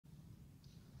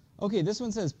Okay, this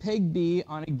one says peg B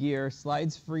on a gear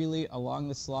slides freely along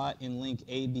the slot in link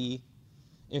AB.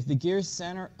 If the gear's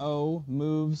center O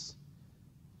moves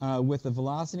with the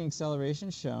velocity and acceleration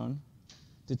shown,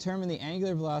 determine the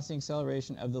angular velocity and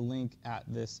acceleration of the link at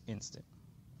this instant.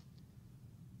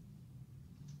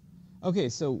 Okay,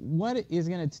 so what is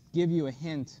going to give you a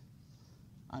hint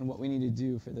on what we need to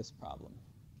do for this problem?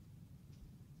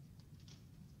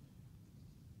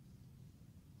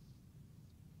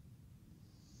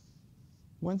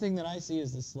 One thing that I see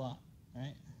is the slot,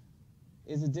 right?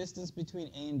 Is the distance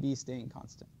between A and B staying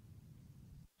constant?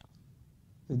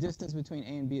 The distance between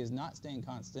A and B is not staying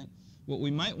constant. What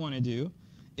we might want to do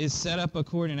is set up a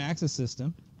coordinate axis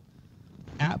system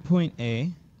at point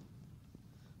A,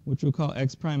 which we'll call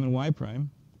x prime and y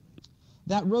prime,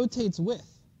 that rotates with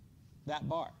that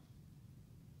bar.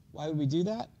 Why would we do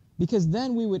that? Because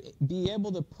then we would be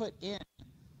able to put in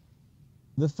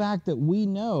the fact that we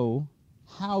know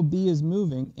how B is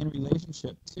moving in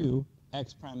relationship to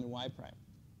x prime and y prime.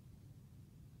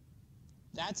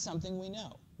 That's something we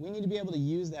know. We need to be able to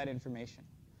use that information.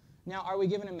 Now, are we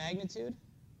given a magnitude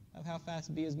of how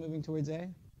fast B is moving towards A?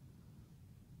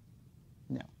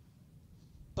 No.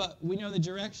 But we know the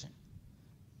direction.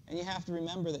 And you have to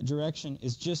remember that direction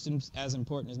is just as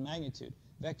important as magnitude.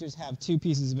 Vectors have two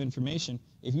pieces of information.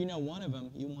 If you know one of them,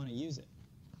 you want to use it.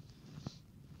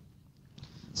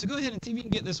 So go ahead and see if you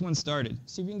can get this one started.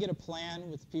 See if you can get a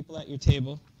plan with the people at your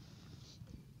table.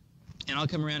 And I'll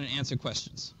come around and answer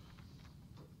questions.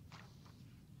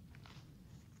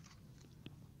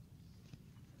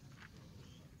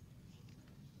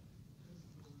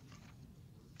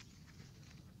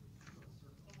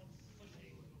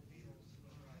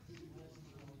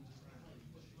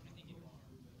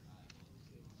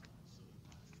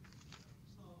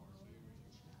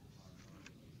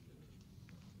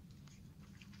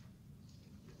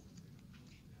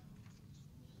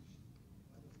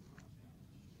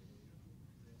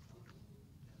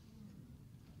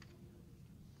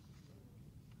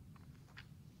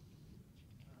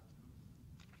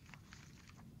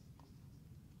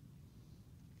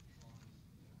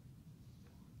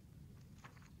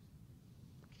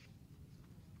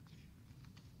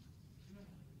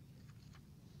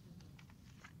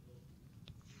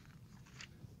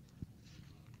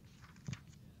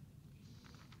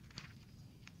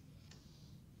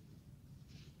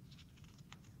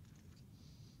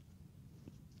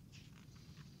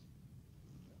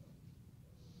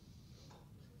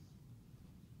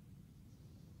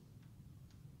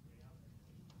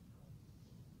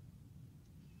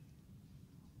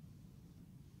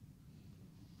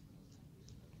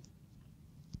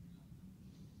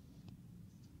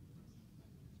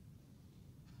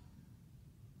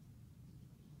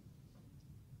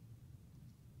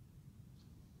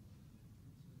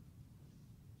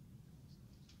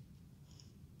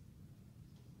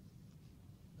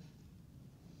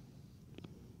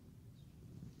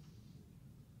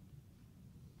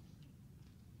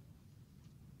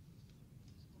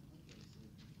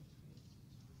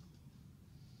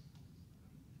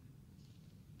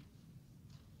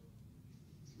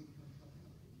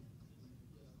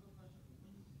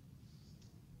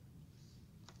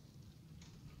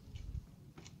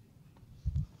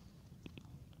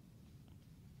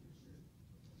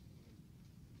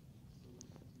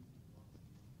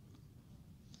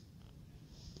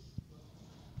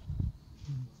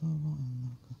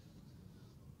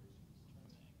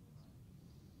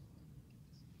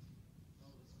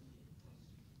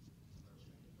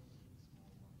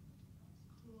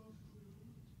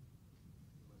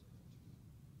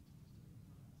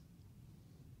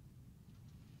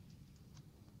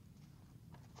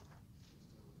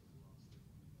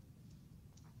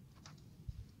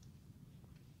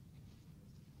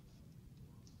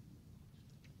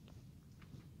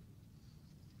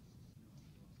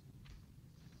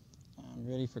 I'm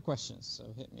ready for questions,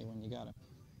 so hit me when you got it.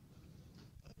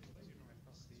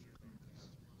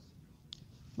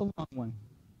 The long one.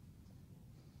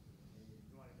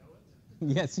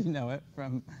 Yes, you know it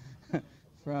from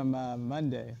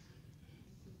Monday.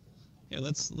 Yeah,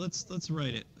 let's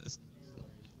write it.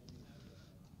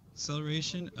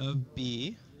 Acceleration of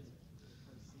B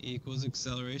equals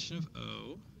acceleration of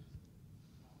O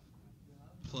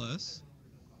plus,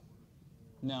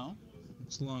 no,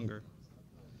 it's longer,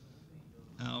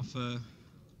 alpha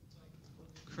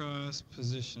cross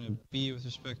position of B with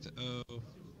respect to O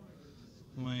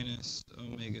minus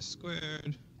omega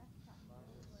squared.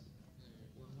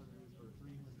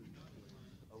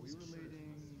 Are we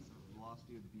relating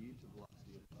velocity of B to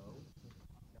velocity of O?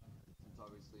 Since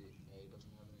obviously A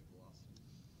doesn't have any velocity.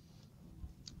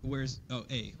 Where's, oh,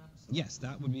 A. Yes,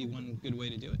 that would be one good way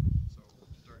to do it. So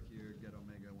start here, get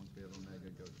omega. Once we have omega,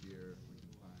 go here. We can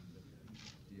find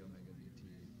d omega dt.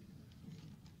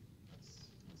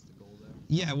 That's the goal there.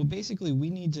 Yeah, well, basically, we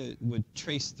need to would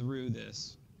trace through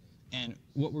this. And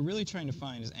what we're really trying to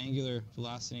find is angular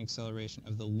velocity and acceleration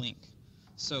of the link.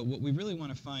 So what we really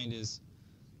want to find is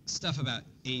stuff about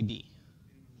AB.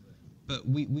 But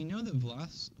we know that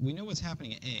we know what's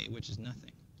happening at A, which is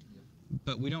nothing.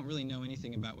 But we don't really know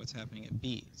anything about what's happening at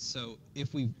B. So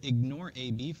if we ignore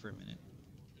AB for a minute,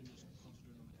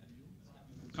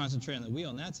 concentrate on the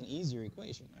wheel, and that's an easier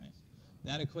equation, right?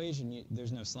 That equation,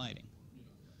 there's no sliding.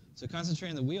 So concentrate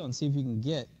on the wheel and see if you can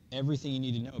get everything you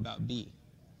need to know about B.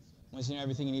 Once you know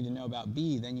everything you need to know about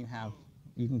B, then you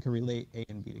can relate A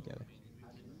and B together.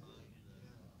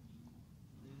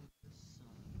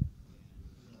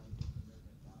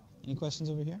 Any questions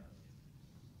over here?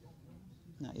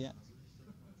 Not yet.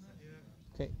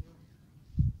 Okay.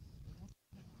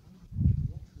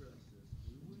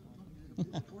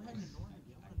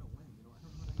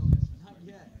 Not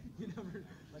yet. You never,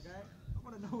 like, I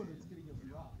want to know when it's going to get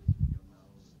dropped.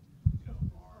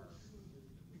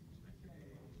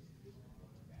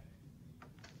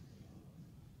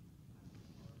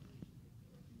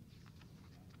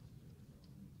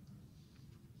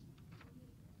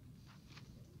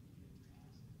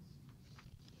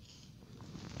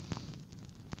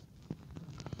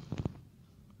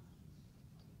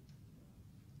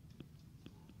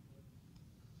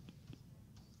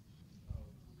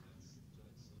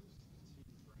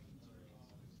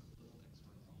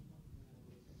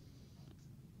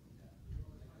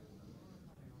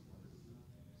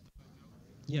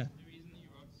 Yeah. The reason that you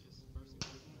wrote this first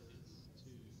equation is to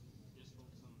just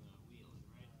focus on the wheel,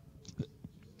 right?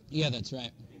 Yeah, that's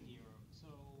right. So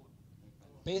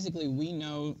Basically, we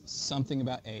know something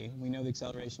about A. We know the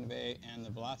acceleration of A and the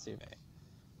velocity of A.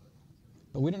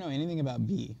 But we don't know anything about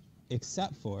B,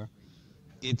 except for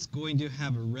it's going to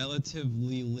have a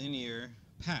relatively linear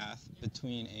path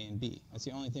between A and B. That's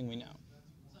the only thing we know.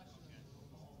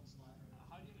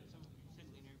 how do you so you said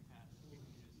linear path? Can you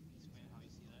just explain how you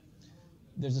see that?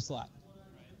 There's a slot.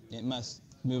 It must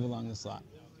move along the slot.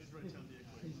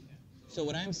 So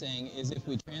what I'm saying is if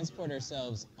we transport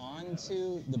ourselves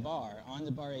onto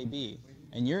bar AB,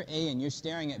 and you're A and you're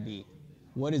staring at B,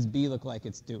 what does B look like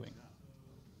it's doing?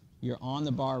 You're on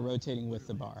the bar rotating with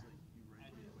the bar.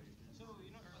 So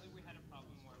earlier we had a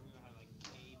problem where we had like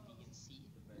A, B, and C.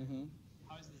 Mm-hmm.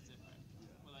 How is this different?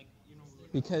 Well, like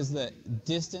Because the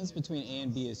distance between A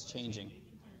and B is changing.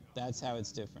 That's how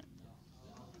it's different.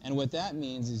 And what that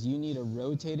means is you need a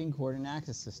rotating coordinate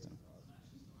axis system.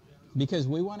 Because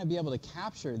we want to be able to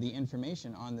capture the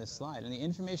information on this slide. And the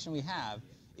information we have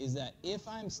is that if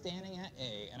I'm standing at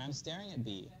A and I'm staring at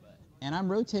B and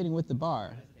I'm rotating with the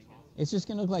bar, it's just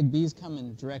going to look like B's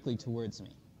coming directly towards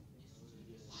me.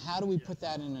 How do we put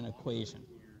that in an equation?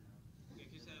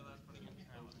 if you said the last part again,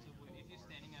 so if you're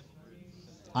standing at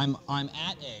I'm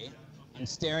at A, I'm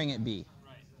staring at B,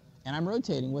 right, and I'm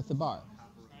rotating with the bar.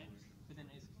 right, but then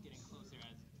it's getting closer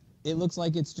as It looks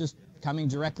like it's just coming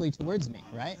directly towards me,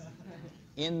 right?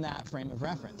 In that frame of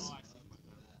reference. I see.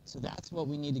 So that's what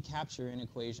we need to capture in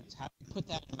equations. How do we put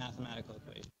that in a mathematical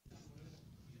equation?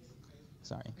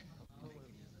 Sorry.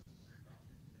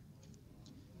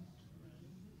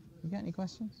 You got any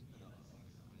questions?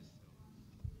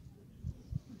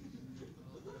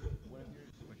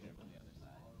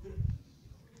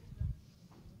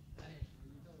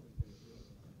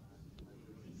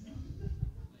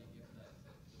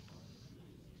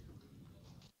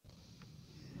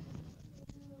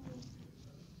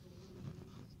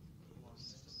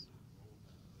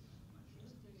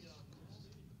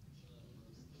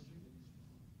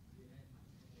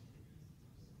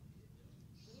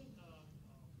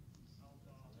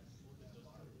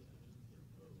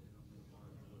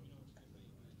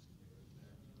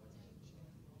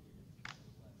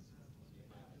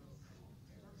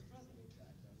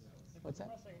 What's that?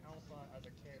 Expressing alpha as a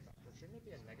k vector, shouldn't it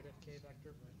be a negative k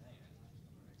vector?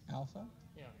 Alpha?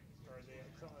 Yeah, or the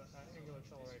angular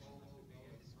acceleration.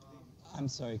 I'm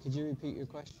sorry, could you repeat your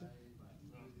question?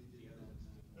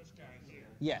 This guy here.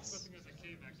 Yes. Expressing as a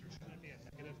k vector, shouldn't it be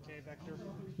a negative k vector?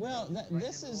 Well,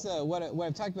 this is what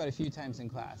I've talked about a few times in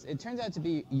class. It turns out to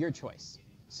be your choice.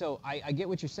 So I get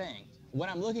what you're saying. When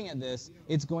I'm looking at this,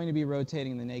 it's going to be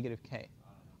rotating the negative k.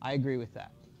 I agree with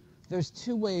that. There's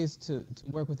two ways to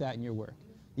work with that in your work.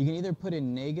 You can either put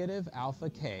in negative alpha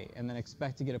k and then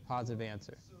expect to get a positive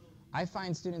answer. I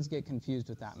find students get confused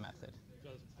with that method.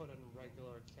 Just put in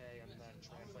regular k and then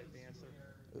translate the answer.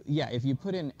 Yeah, if you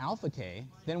put in alpha k,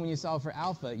 then when you solve for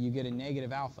alpha, you get a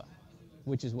negative alpha,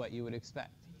 which is what you would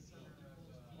expect.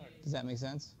 Does that make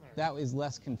sense? That is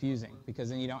less confusing because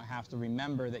then you don't have to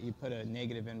remember that you put a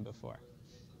negative in before.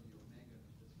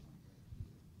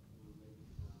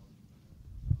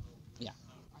 Yeah.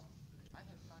 I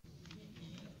find VB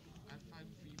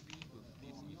with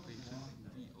this equation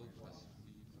VO plus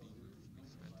VB with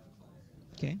respect to O.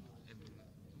 Okay. And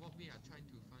what we are trying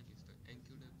to find is the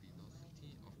angular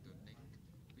velocity of the link,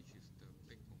 which is the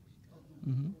big omega.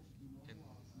 Mm-hmm. And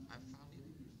I found it,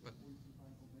 but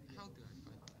how do I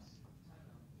find this?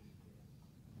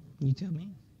 You tell me.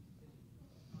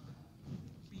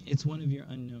 It's one of your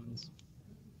unknowns.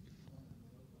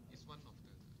 It's one of the.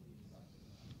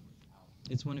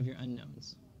 It's one of your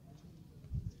unknowns.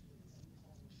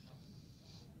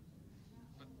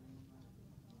 But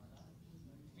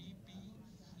VB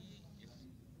here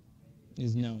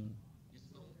Is known. is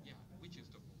known, yeah, which is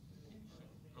the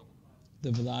oh,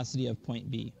 The velocity of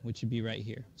point B, which would be right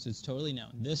here. So it's totally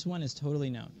known. This one is totally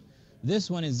known.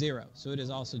 This one is 0, so it is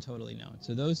also totally known.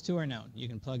 So those two are known. You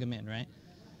can plug them in, right?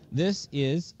 This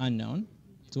is unknown.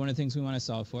 It's one of the things we want to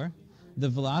solve for. The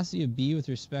velocity of B with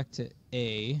respect to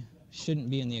A shouldn't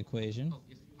be in the equation. oh,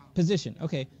 it's Position.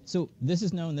 Okay, so this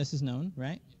is known,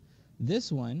 right?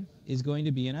 This one is going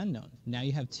to be an unknown. Now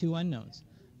you have two unknowns,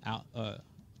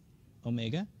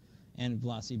 omega and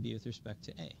velocity B with respect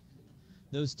to A.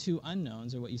 Those two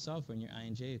unknowns are what you solve for in your I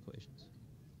and J equations.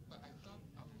 but I thought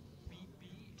VB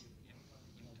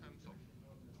in terms of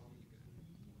omega.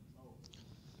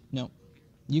 No,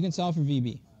 you can solve for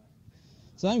VB.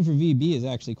 Solving for VB is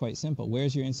actually quite simple.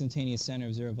 Where's your instantaneous center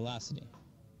of zero velocity?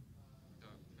 The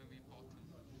very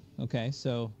bottom. Okay,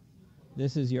 so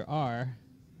this is your R,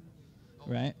 Oh,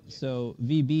 right? yeah. So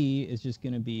VB is just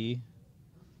going to be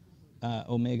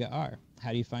omega R.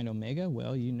 How do you find omega?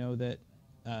 Well, you know that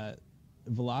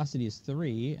velocity is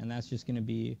 3, and that's just going to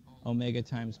be omega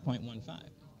times 0.15.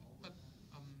 But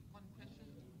one question.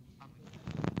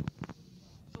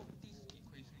 So this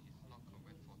equation is not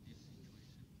correct for this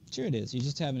situation. Sure it is. You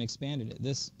just haven't expanded it.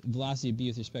 This velocity of B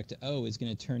with respect to O is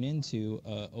going to turn into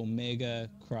omega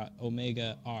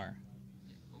R,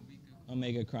 Yeah,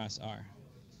 omega cross R.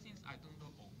 Since I don't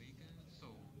know omega, so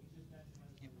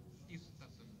this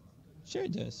doesn't. Sure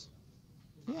it does.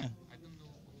 Yeah, I don't know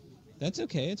omega. that's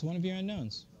okay. It's one of your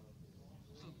unknowns.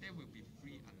 So there will be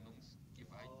 3 unknowns if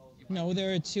I. No,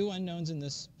 there are 2 unknowns in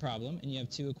this problem, and you have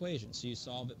 2 equations, so you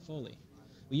solve it fully.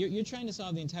 Well, you're trying to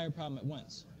solve the entire problem at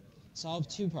once. Solve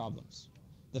 2 problems.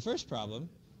 The first problem,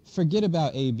 forget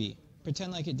about AB.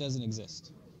 Pretend like it doesn't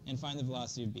exist, and find the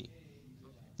velocity of B.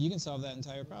 You can solve that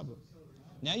entire problem.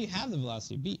 Now you have the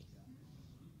velocity of B,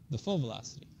 the full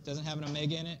velocity. Doesn't have an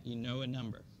omega in it, you know a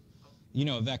number. You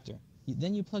know a vector.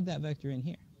 Then you plug that vector in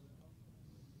here.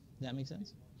 Does that make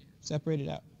sense? Separate it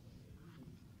out.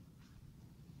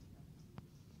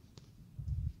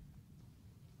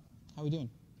 How we doing?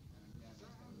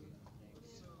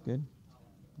 Good?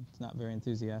 It's not very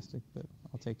enthusiastic, but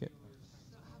I'll take it.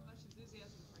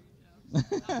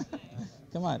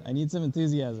 Come on, I need some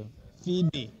enthusiasm.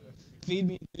 Feed me. Feed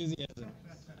me enthusiasm.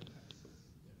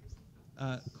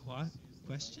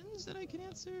 Questions that I can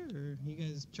answer? Or you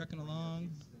guys trucking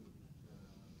along?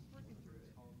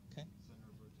 Okay.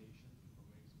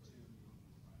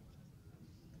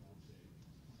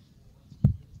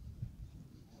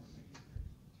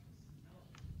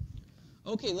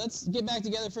 Okay, let's get back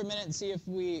together for a minute and see if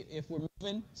we're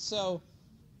moving. So,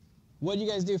 what did you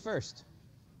guys do first?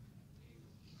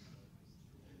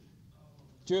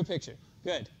 Drew a picture.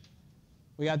 Good.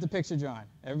 We got the picture drawn.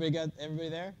 Everybody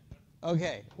there?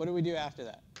 Okay. What do we do after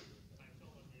that?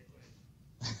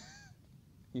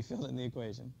 You filled in the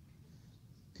equation.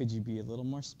 Could you be a little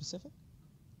more specific?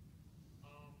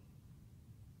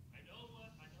 I know what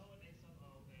A sub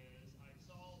O is. I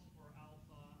solved for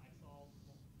alpha. I solved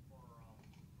for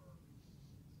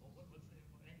what's the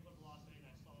angular velocity, and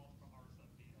I solved for R sub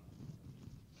beta.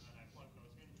 And then I plugged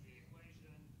those into the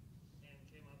equation and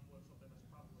came up with something that's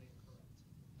probably incorrect.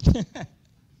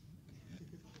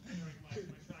 During my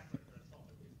track record of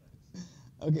solving these things.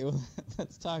 Okay, well,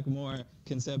 let's talk more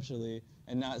conceptually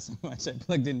and not so much I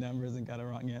plugged in numbers and got a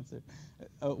wrong answer.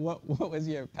 What was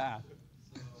your path? So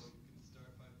you can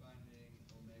start by finding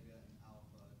omega and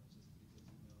alpha just because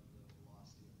you know the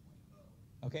velocity of point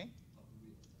O. Okay. Of the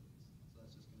wheel, that is. So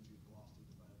that's just going to be velocity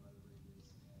divided by the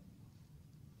radius and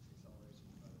acceleration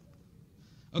divided by the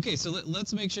radius. Okay, so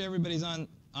let's make sure everybody's on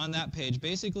that page.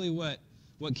 Basically, what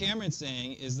Cameron's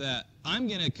saying is that I'm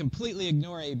going to completely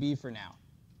ignore AB for now,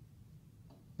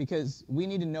 because we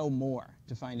need to know more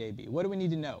to find AB. What do we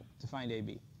need to know to find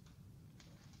AB?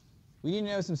 We need to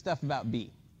know some stuff about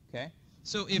B, okay?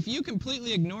 So if you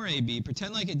completely ignore AB,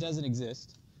 pretend like it doesn't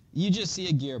exist, you just see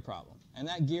a gear problem. and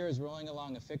that gear is rolling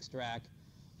along a fixed rack.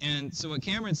 And so what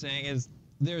Cameron's saying is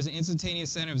there's an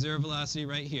instantaneous center of zero velocity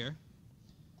right here.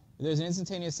 There's an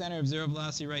instantaneous center of zero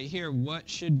velocity right here. What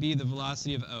should be the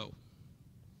velocity of O?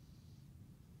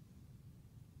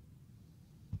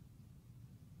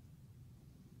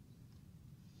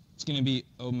 It's going to be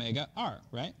omega r,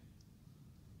 right?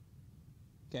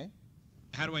 Okay.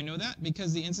 How do I know that?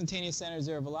 Because the instantaneous center of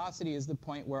zero velocity is the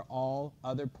point where all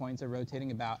other points are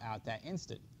rotating about at that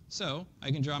instant. So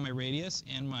I can draw my radius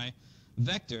and my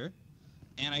vector,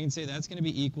 and I can say that's going to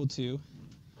be equal to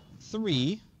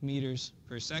 3 meters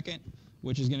per second,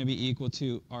 which is going to be equal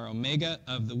to r omega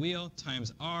of the wheel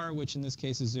times r, which in this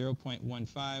case is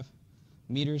 0.15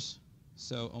 meters.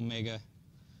 So omega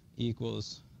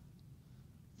equals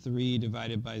 3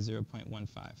 divided by 0.15.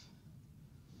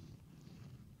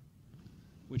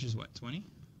 Which is what, 20?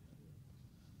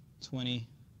 20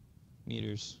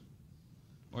 meters,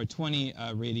 or 20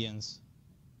 radians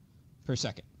per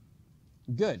second.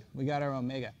 Good, we got our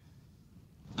omega.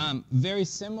 Very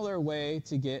similar way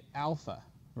to get alpha,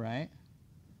 right?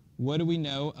 What do we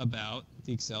know about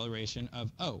the acceleration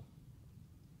of O?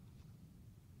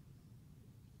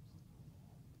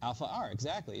 Alpha r,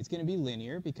 exactly. It's going to be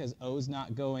linear because O is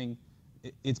not going,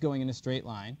 it's going in a straight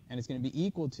line, and it's going to be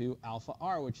equal to alpha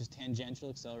r, which is tangential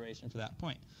acceleration for that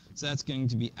point. So that's going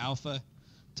to be alpha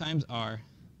times r.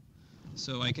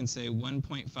 So I can say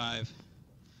 1.5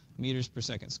 meters per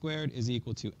second squared is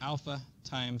equal to alpha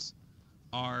times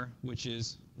r, which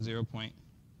is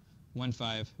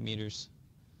 0.15 meters.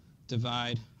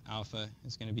 Divide alpha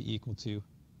is going to be equal to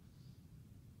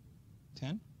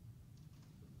 10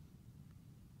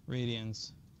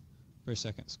 radians per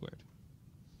second squared.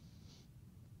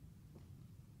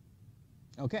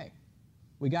 Okay,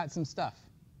 we got some stuff.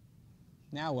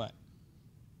 Now what?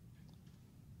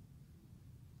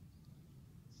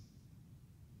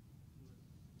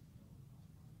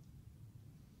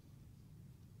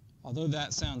 Although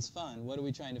that sounds fun, what are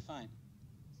we trying to find?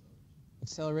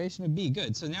 Acceleration of B.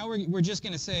 Good. So now we're just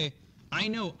going to say, I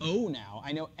know O now.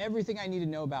 I know everything I need to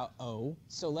know about O.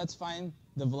 So let's find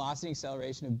the velocity and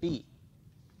acceleration of B.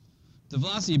 The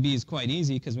velocity of B is quite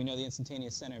easy because we know the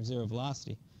instantaneous center of zero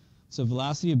velocity. So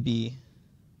velocity of B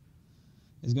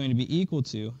is going to be equal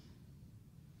to,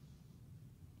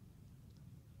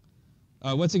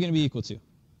 what's it going to be equal to?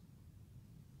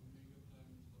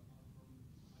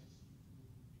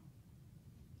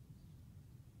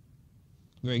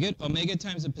 Very good. Omega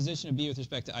times the position of B with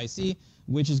respect to IC,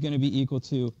 which is going to be equal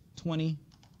to 20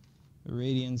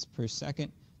 radians per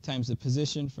second times the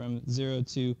position from 0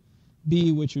 to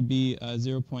B, which would be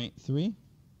 0.3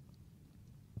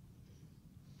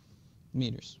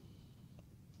 meters.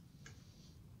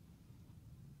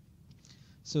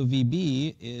 So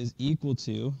VB is equal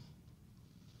to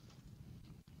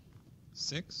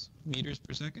 6 meters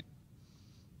per second.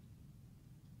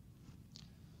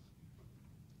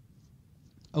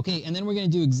 Okay, and then we're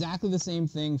going to do exactly the same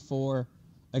thing for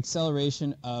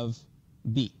acceleration of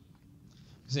B.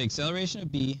 Say acceleration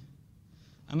of B,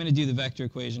 I'm going to do the vector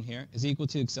equation here, is equal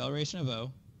to acceleration of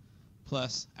O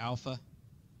plus alpha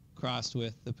crossed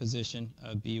with the position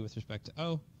of B with respect to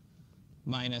O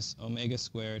minus omega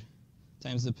squared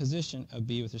times the position of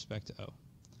B with respect to O.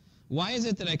 Why is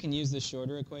it that I can use this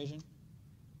shorter equation?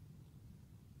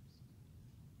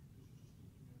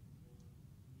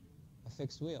 A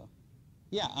fixed wheel.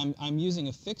 Yeah, I'm using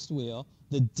a fixed wheel.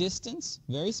 The distance,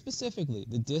 very specifically,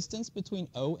 the distance between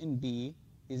O and B,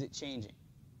 is it changing?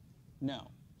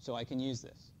 No. So I can use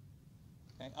this.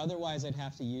 Okay? Otherwise, I'd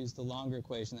have to use the longer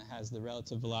equation that has the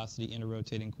relative velocity in a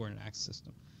rotating coordinate axis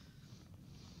system.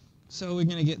 So we're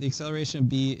going to get the acceleration of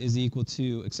B is equal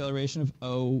to acceleration of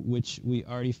O, which we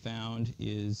already found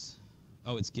is,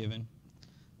 it's given,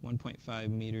 1.5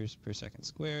 meters per second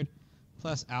squared,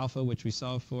 plus alpha, which we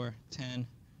solved for,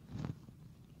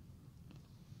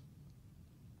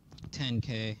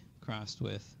 10k crossed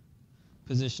with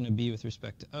position of B with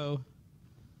respect to O,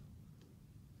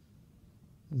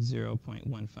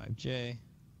 0.15j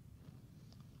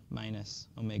minus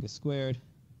omega squared,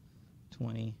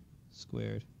 20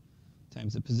 squared,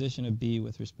 times the position of B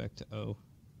with respect to O,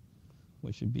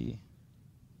 which would be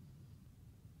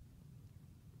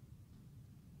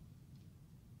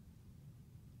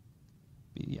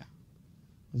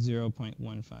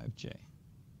 0.15j.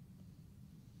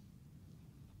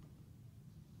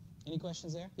 Any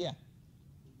questions there? Yeah.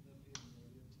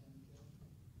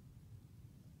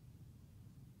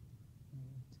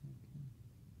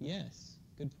 Yes,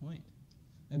 good point.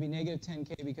 That'd be negative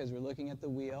 10k because we're looking at the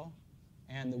wheel,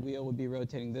 and the wheel would be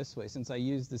rotating this way. Since I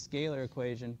used the scalar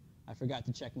equation, I forgot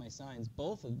to check my signs.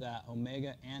 Both of that,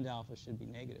 omega and alpha, should be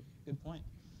negative. Good point.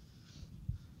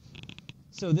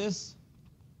 So these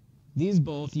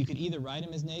both, you could either write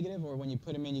them as negative, or when you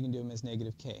put them in, you can do them as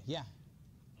negative k. Yeah?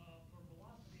 For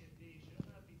velocity of v,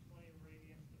 shouldn't that be 20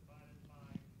 radians divided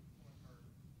by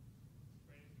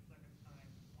radians per second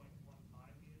times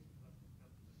 0.15 meters? Because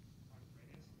that's times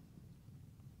radius.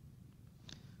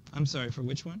 I'm sorry, for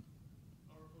which one?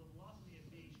 Or for the velocity of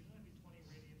v, shouldn't that be 20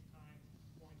 radians times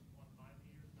 0.15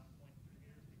 meters, not 0.3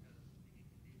 meters? Because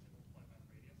v is multiplied by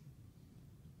radius.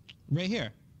 Right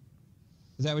here.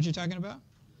 Is that what you're talking about?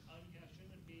 Yeah,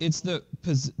 shouldn't it be? It's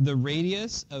the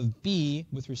radius of b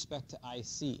with respect to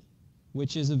IC,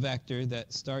 which is a vector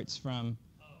that starts from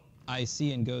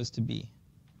IC and goes to b.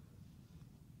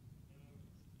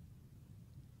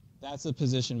 That's a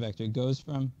position vector. It goes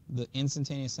from the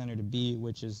instantaneous center to b,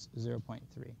 which is 0.3.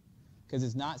 Because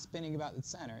it's not spinning about its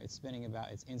center, it's spinning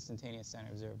about its instantaneous center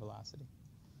of zero velocity.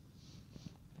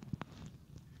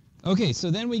 Okay, so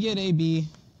then we get AB,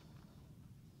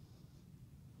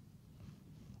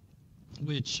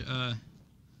 which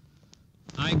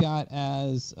I got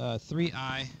as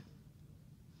 3I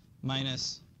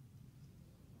minus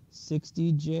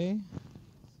 60J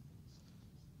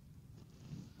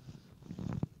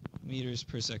meters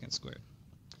per second squared.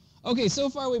 Okay, so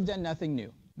far we've done nothing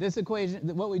new. This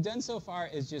equation, what we've done so far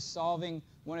is just solving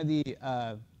one of the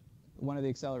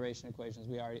acceleration equations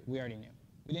we already knew.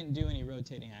 We didn't do any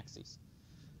rotating axes.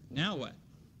 Now what?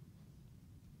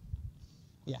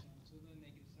 Yeah. So the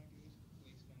negative sign, can we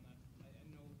expand that? I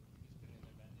know it's been in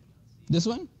there, but I did not see. This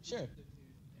one? Sure. The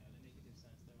negative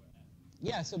signs that were at.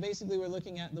 Yeah, so basically we're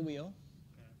looking at the wheel.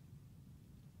 Okay.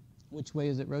 Which way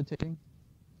is it rotating?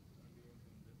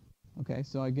 Okay,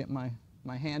 so I get my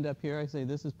hand up here. I say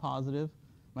this is positive.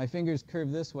 My fingers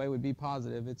curve this way would be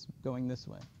positive. It's going this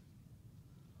way.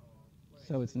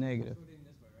 So it's negative. It's rotating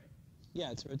this way, right?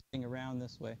 Yeah, it's rotating around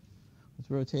this way.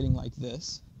 It's rotating like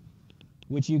this,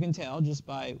 which you can tell just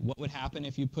by what would happen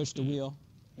if you pushed a wheel,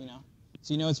 you know.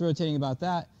 So you know it's rotating about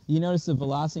that. You notice the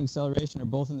velocity and acceleration are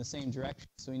both in the same direction.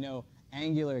 So we know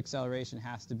angular acceleration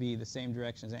has to be the same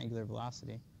direction as angular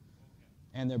velocity.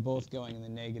 And they're both going in the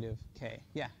negative k.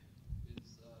 Yeah?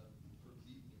 Is, for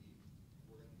VB,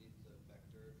 we're going to need the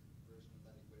vector version of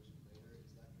that equation later.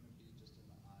 Is that going to be just in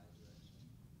the I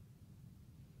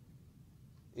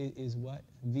direction? Is what?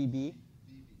 VB? VB,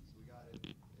 so we got it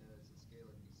as a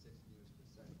scalar to be 6 meters per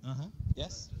second. Uh-huh.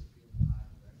 Yes? So that's just be in the I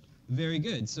direction. Very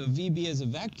good. So VB as a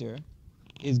vector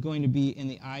is going to be in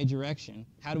the I direction.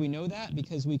 How do we know that?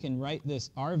 Because we can write this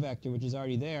R vector, which is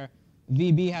already there.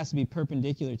 VB has to be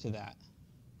perpendicular to that,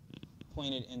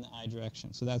 pointed in the I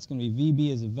direction. So that's going to be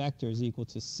VB as a vector is equal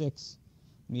to 6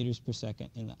 meters per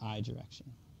second in the I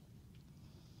direction.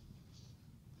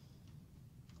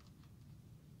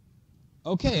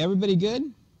 Okay, everybody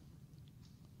good?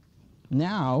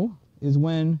 Now is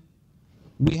when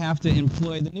we have to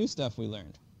employ the new stuff we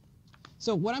learned.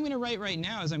 So what I'm going to write right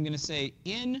now is I'm going to say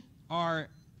in our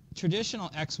traditional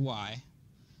xy,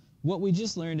 what we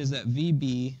just learned is that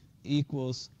VB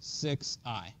equals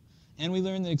 6I. And we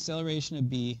learned that acceleration of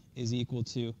b is equal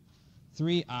to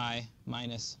 3I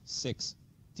minus 6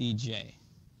 dj.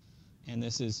 And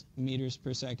this is meters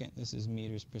per second. This is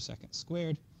meters per second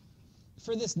squared.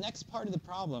 For this next part of the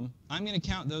problem, I'm going to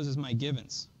count those as my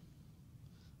givens.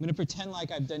 I'm going to pretend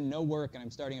like I've done no work and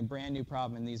I'm starting a brand new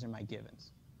problem and these are my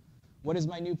givens. What is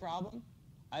my new problem?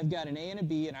 I've got an a and a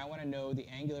b and I want to know the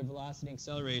angular velocity and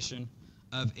acceleration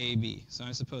of AB. So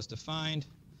I'm supposed to find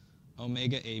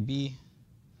omega AB,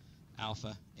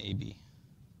 alpha AB.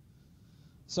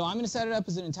 So I'm going to set it up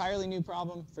as an entirely new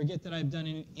problem. Forget that I've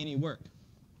done any work.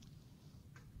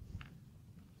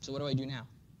 So what do I do now?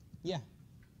 Yeah.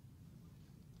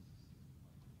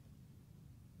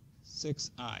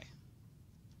 6I.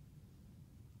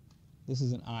 This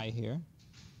is an I here.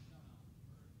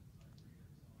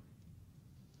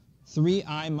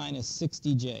 3I minus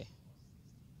 60j.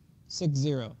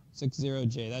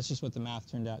 60j. That's just what the math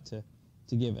turned out to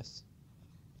give us.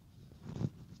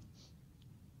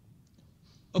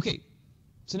 Okay,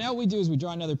 so now what we do is we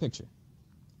draw another picture.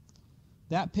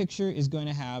 That picture is going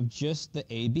to have just the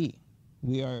AB.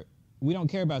 We don't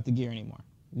care about the gear anymore.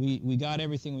 We got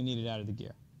everything we needed out of the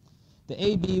gear. The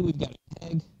AB, we've got a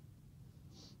peg,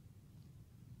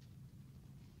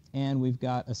 and we've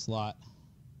got a slot.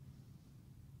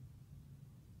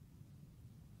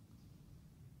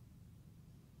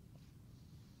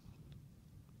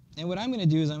 And what I'm going to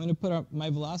do is I'm going to put my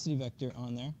velocity vector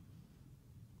on there.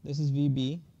 This is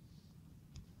VB.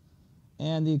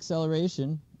 And the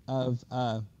acceleration of,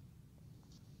 I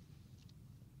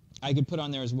could put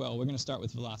on there as well. We're going to start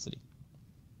with velocity.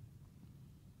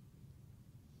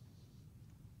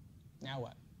 Now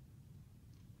what?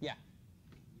 Yeah.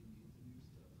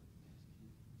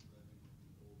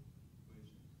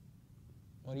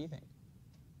 What do you think?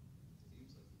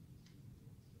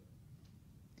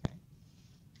 Okay.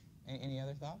 Any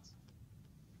other thoughts?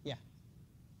 Yeah.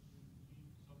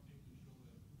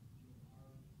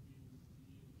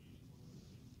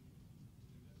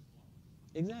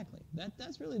 Exactly.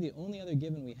 That's really the only other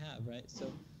given we have, right?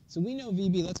 So we know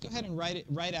VB. Let's go ahead and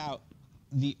write out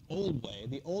the old way.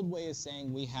 The old way is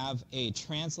saying we have a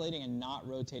translating and not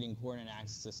rotating coordinate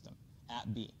axis system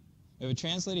at B. We have a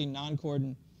translating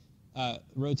non-coordinate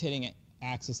rotating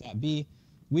axis at B.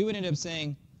 We would end up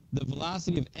saying the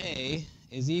velocity of A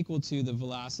is equal to the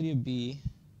velocity of B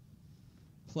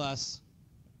plus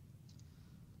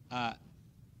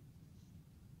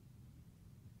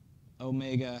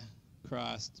omega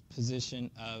crossed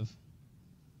position of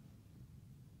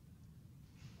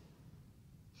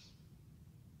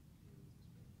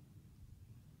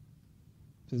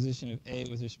A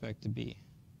with respect to B.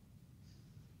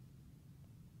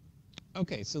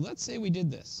 Okay, so let's say we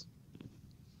did this.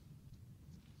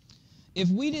 If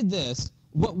we did this,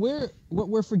 what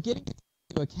we're forgetting to take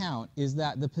into account is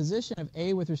that the position of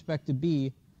A with respect to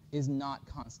B is not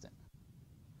constant.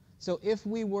 So if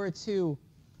we were to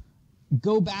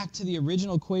go back to the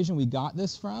original equation we got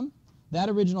this from, that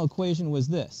original equation was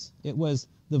this. It was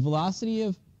the velocity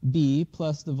of B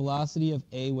plus the velocity of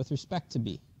A with respect to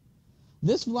B.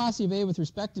 This velocity of A with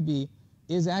respect to B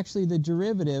is actually the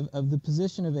derivative of the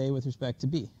position of A with respect to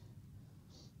B,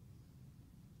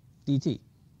 dt.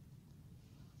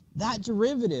 That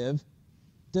derivative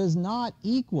does not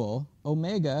equal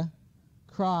omega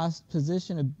cross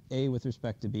position of A with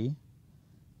respect to B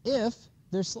if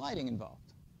there's sliding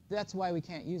involved. That's why we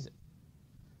can't use it.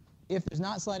 If there's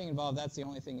not sliding involved, that's the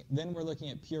only thing. Then we're looking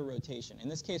at pure rotation. In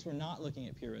this case, we're not looking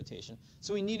at pure rotation.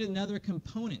 So we need another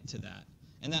component to that.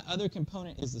 And that other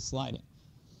component is the sliding.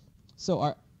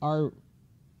 So our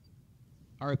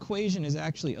equation is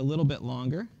actually a little bit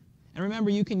longer. And remember,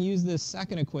 you can use this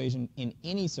second equation in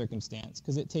any circumstance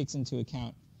because it takes into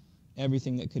account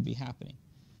everything that could be happening.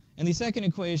 And the second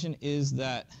equation is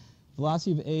that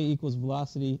velocity of A equals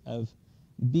velocity of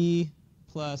B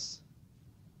plus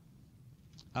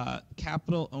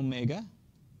capital omega,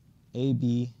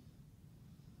 AB,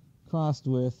 crossed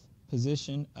with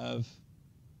position of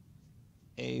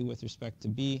A with respect to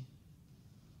B,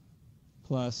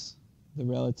 plus the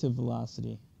relative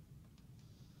velocity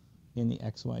in the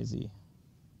XYZ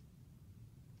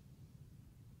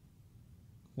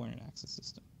coordinate axis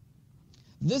system.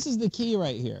 This is the key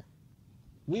right here.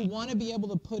 We want to be able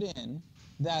to put in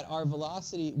that our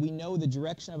velocity, we know the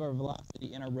direction of our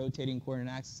velocity in our rotating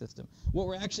coordinate axis system. What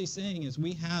we're actually saying is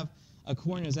we have a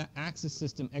coordinate axis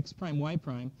system, x prime, y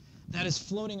prime, that is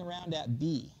floating around at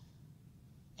B,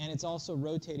 and it's also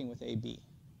rotating with AB.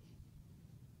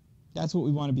 That's what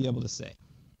we want to be able to say.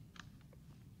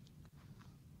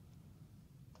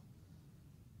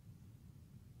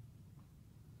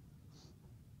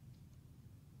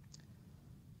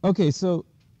 Okay, so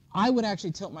I would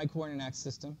actually tilt my coordinate axis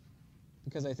system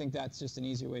because I think that's just an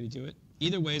easier way to do it.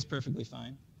 Either way is perfectly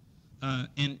fine.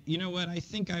 And you know what? I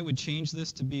think I would change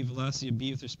this to be velocity of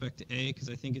B with respect to A because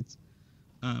I think it's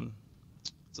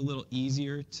a little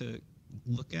easier to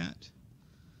look at.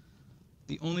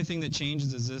 The only thing that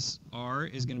changes is this R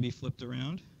is going to be flipped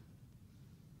around.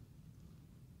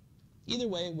 Either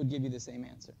way would give you the same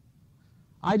answer.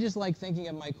 I just like thinking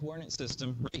of my coordinate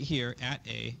system right here at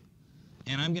A,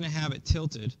 and I'm going to have it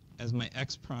tilted as my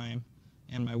x prime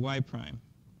and my y prime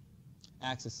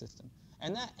axis system.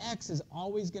 And that x is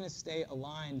always going to stay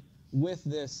aligned with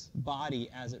this body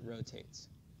as it rotates.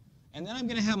 And then I'm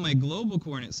going to have my global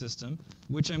coordinate system,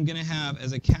 which I'm going to have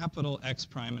as a capital X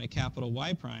prime and a capital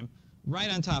Y prime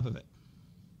right on top of it.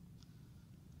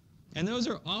 And those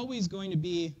are always going to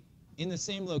be in the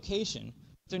same location.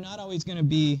 They're not always going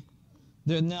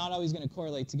to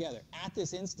correlate together. At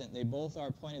this instant, they both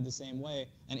are pointed the same way.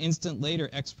 An instant later,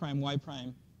 X prime, Y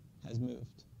prime has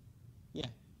moved. Yeah?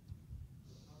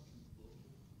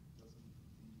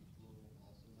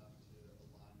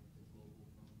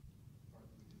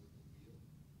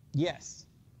 Yes.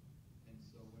 And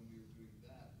so when we were doing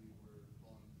that, we were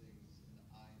calling things in the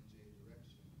I and J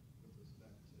direction with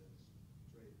respect to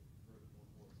straight, vertical,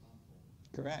 and horizontal.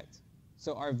 Correct.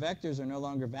 So our vectors are no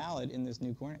longer valid in this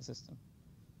new coordinate system.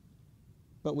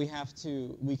 But we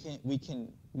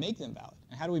can make them valid.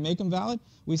 And how do we make them valid?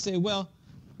 We say, well,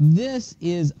 this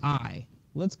is I.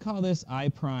 Let's call this I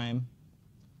prime.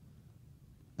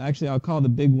 Actually, I'll call the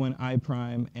big one I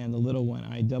prime and the little one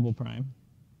I double prime.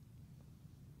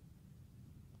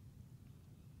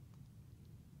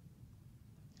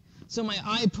 So my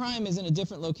I prime is in a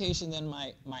different location than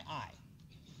my I.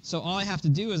 So all I have to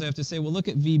do is I have to say, well, look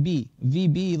at VB.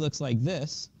 VB looks like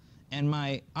this, and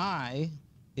my I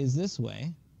is this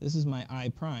way. This is my I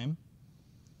prime,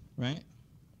 right?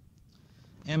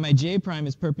 And my J prime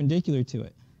is perpendicular to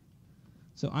it.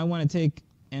 So I want to take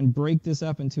and break this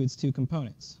up into its two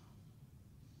components.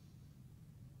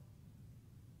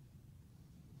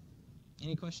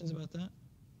 Any questions about that?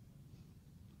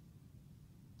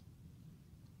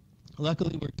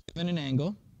 Luckily, we're given an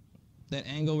angle. That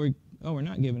angle, we're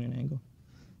not given an angle.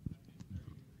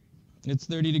 It's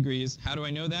 30 degrees. How do I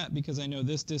know that? Because I know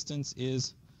this distance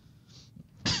is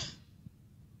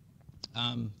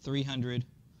 300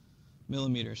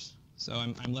 millimeters. So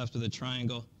I'm left with a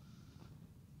triangle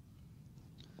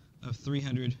of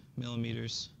 300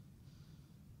 millimeters,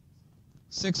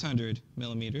 600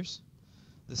 millimeters.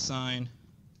 The sine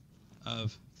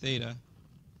of theta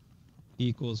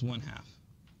equals 1/2.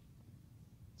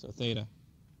 So theta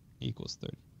equals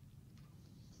 30.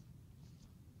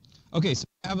 Okay, so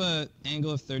we have an angle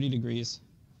of 30 degrees,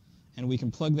 and we can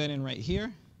plug that in right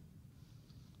here.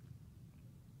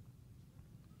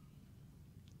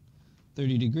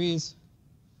 30 degrees.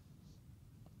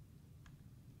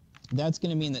 That's going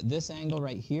to mean that this angle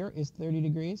right here is 30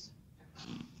 degrees.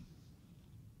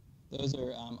 Those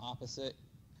are opposite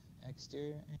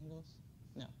exterior angles?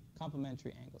 No,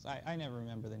 complementary angles. I never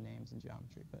remember the names in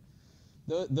geometry, but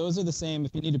those are the same.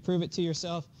 If you need to prove it to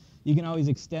yourself, you can always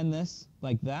extend this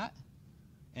like that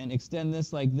and extend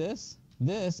this like this.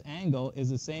 This angle is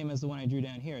the same as the one I drew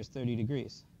down here, is 30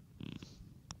 degrees.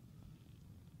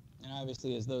 And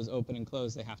obviously, as those open and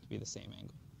close, they have to be the same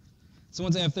angle. So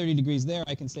once I have 30 degrees there,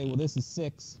 I can say, well, this is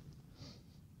 6.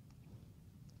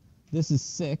 This is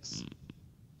 6.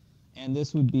 And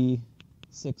this would be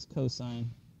 6 cosine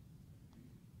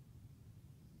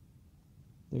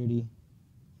 30.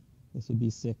 This would be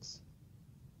 6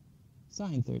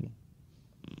 sine 30.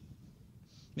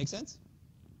 Make sense?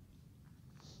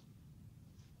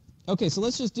 Okay, so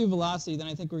let's just do velocity. Then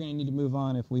I think we're going to need to move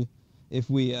on if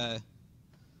we are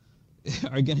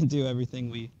going to do everything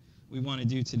we want to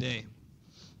do today.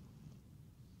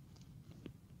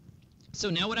 So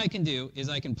now what I can do is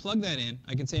I can plug that in.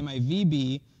 I can say my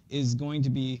VB is going to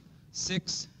be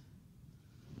 6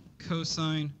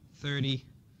 cosine 30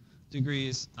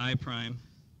 degrees I prime.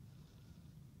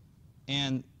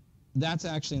 And that's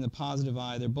actually in the positive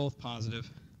I. They're both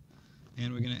positive.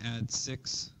 And we're going to add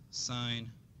 6 sine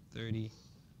 30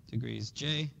 degrees.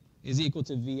 J is equal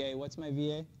to VA. What's my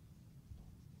VA?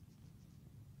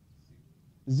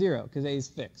 0, because A is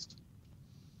fixed.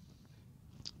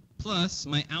 Plus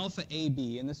my alpha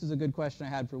AB, and this is a good question I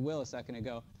had for Will a second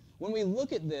ago. When we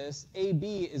look at this,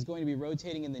 AB is going to be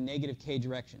rotating in the negative k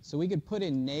direction. So we could put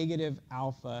in negative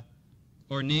alpha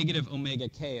or negative omega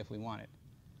k if we wanted.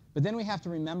 But then we have to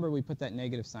remember we put that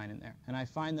negative sign in there. And I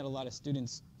find that a lot of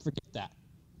students forget that.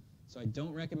 So I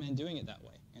don't recommend doing it that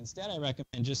way. Instead, I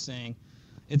recommend just saying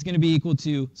it's going to be equal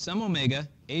to some omega,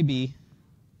 AB,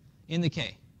 in the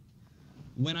k.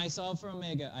 When I solve for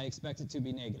omega, I expect it to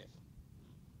be negative.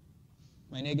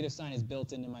 My negative sign is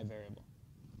built into my variable.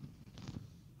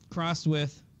 Crossed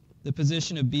with the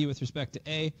position of B with respect to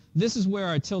A. This is where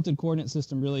our tilted coordinate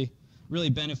system really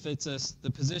benefits us.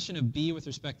 The position of B with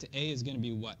respect to A is going to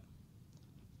be what?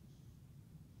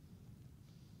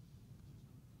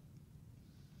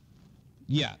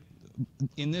 Yeah,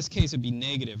 in this case it'd be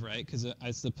negative, right? Because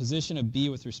it's the position of B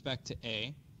with respect to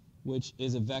A, which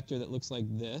is a vector that looks like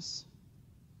this.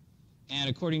 And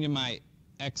according to my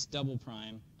x double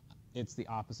prime, it's the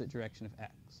opposite direction of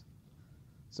x.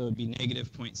 So it would be negative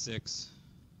 0.6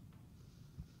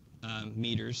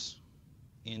 meters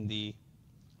in the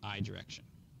I direction.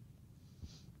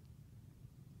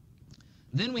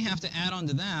 Then we have to add on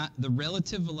to that the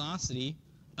relative velocity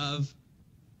of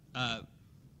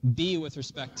B with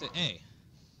respect to A.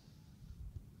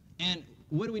 And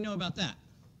what do we know about that?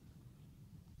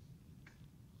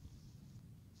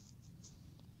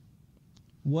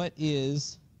 What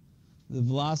is the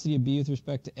velocity of B with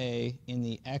respect to A in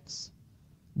the x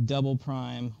double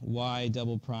prime, y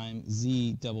double prime,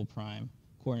 z double prime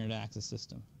coordinate axis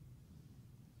system?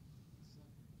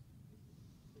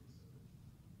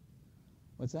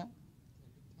 What's that?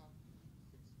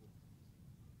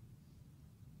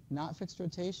 Not fixed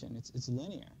rotation. It's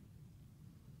linear.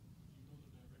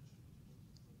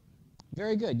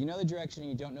 Very good. You know the direction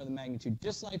and you don't know the magnitude.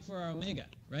 Just like for our omega,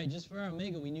 right? Just for our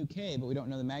omega, we knew k, but we don't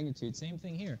know the magnitude. Same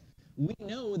thing here. We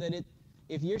know that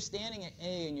if you're standing at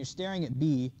A and you're staring at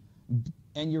B,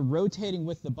 and you're rotating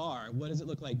with the bar, what does it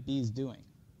look like B is doing?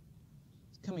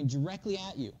 It's coming directly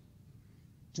at you.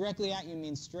 Directly at you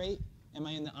means straight. Am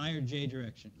I in the I or j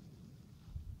direction?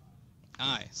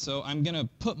 I. So I'm going to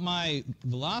put my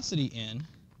velocity in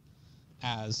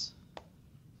as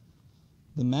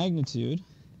the magnitude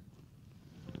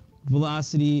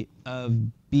velocity of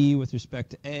b with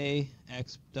respect to a,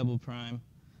 x double prime,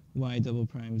 y double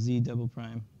prime, z double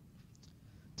prime,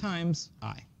 times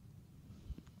I.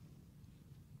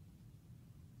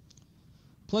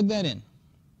 Plug that in.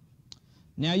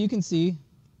 Now you can see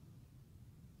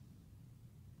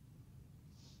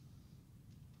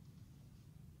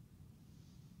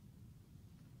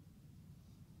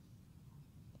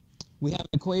we have an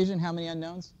equation. How many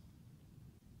unknowns?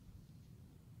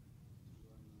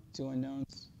 2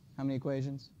 unknowns. How many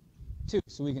equations? 2,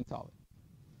 so we can solve it.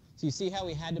 So you see how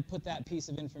we had to put that piece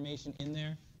of information in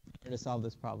there in order to solve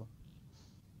this problem?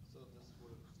 So this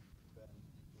would have been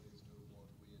equally as good what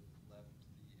we had left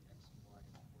the x and y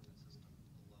coordinate system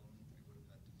alone. We would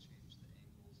have had to change the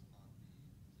angles on the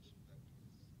position vectors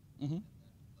Mm-hmm. and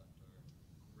then left our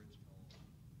original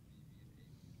b, and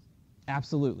a.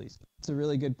 Absolutely. So that's a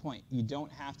really good point. You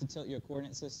don't have to tilt your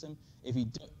coordinate system. If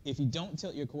you don't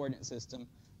tilt your coordinate system,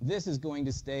 this is going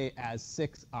to stay as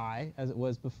 6I as it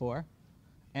was before.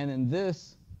 And then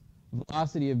this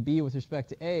velocity of b with respect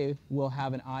to a will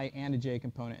have an I and a j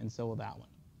component, and so will that one.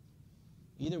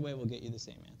 Either way will get you the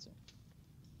same answer.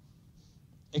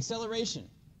 Acceleration.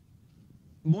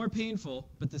 More painful,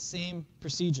 but the same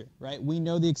procedure, right? We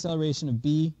know the acceleration of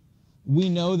b. We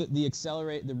know that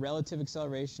the relative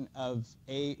acceleration of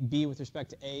b with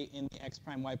respect to a in the x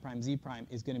prime, y prime, z prime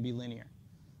is going to be linear.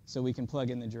 So we can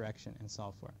plug in the direction and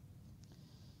solve for it.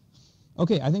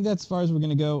 Okay, I think that's as far as we're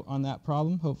going to go on that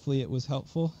problem. Hopefully it was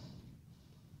helpful.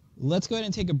 Let's go ahead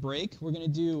and take a break. We're going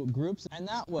to do groups. And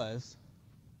that was,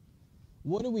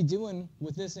 what are we doing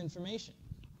with this information?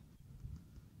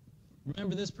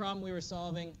 Remember this problem we were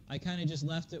solving? I kind of just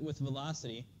left it with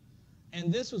velocity.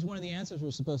 And this was one of the answers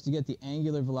we're supposed to get, the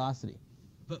angular velocity.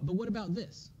 But what about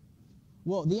this?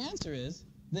 Well, the answer is,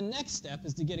 the next step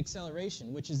is to get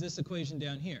acceleration, which is this equation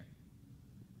down here.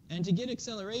 And to get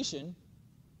acceleration,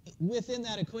 within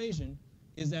that equation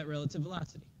is that relative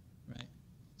velocity, right?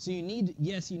 So you need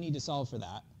to solve for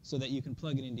that so that you can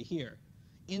plug it into here.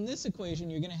 In this equation,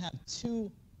 you're going to have 2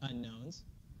 unknowns.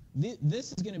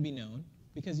 This is going to be known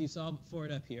because you solved for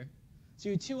it up here. So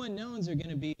your 2 unknowns are going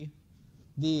to be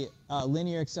the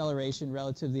linear acceleration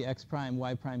relative to the x prime,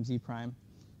 y prime, z prime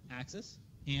axis,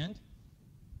 and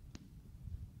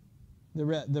the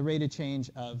rate of change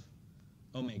of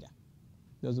omega.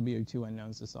 Those will be your 2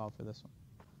 unknowns to solve for this one.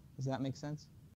 Does that make sense?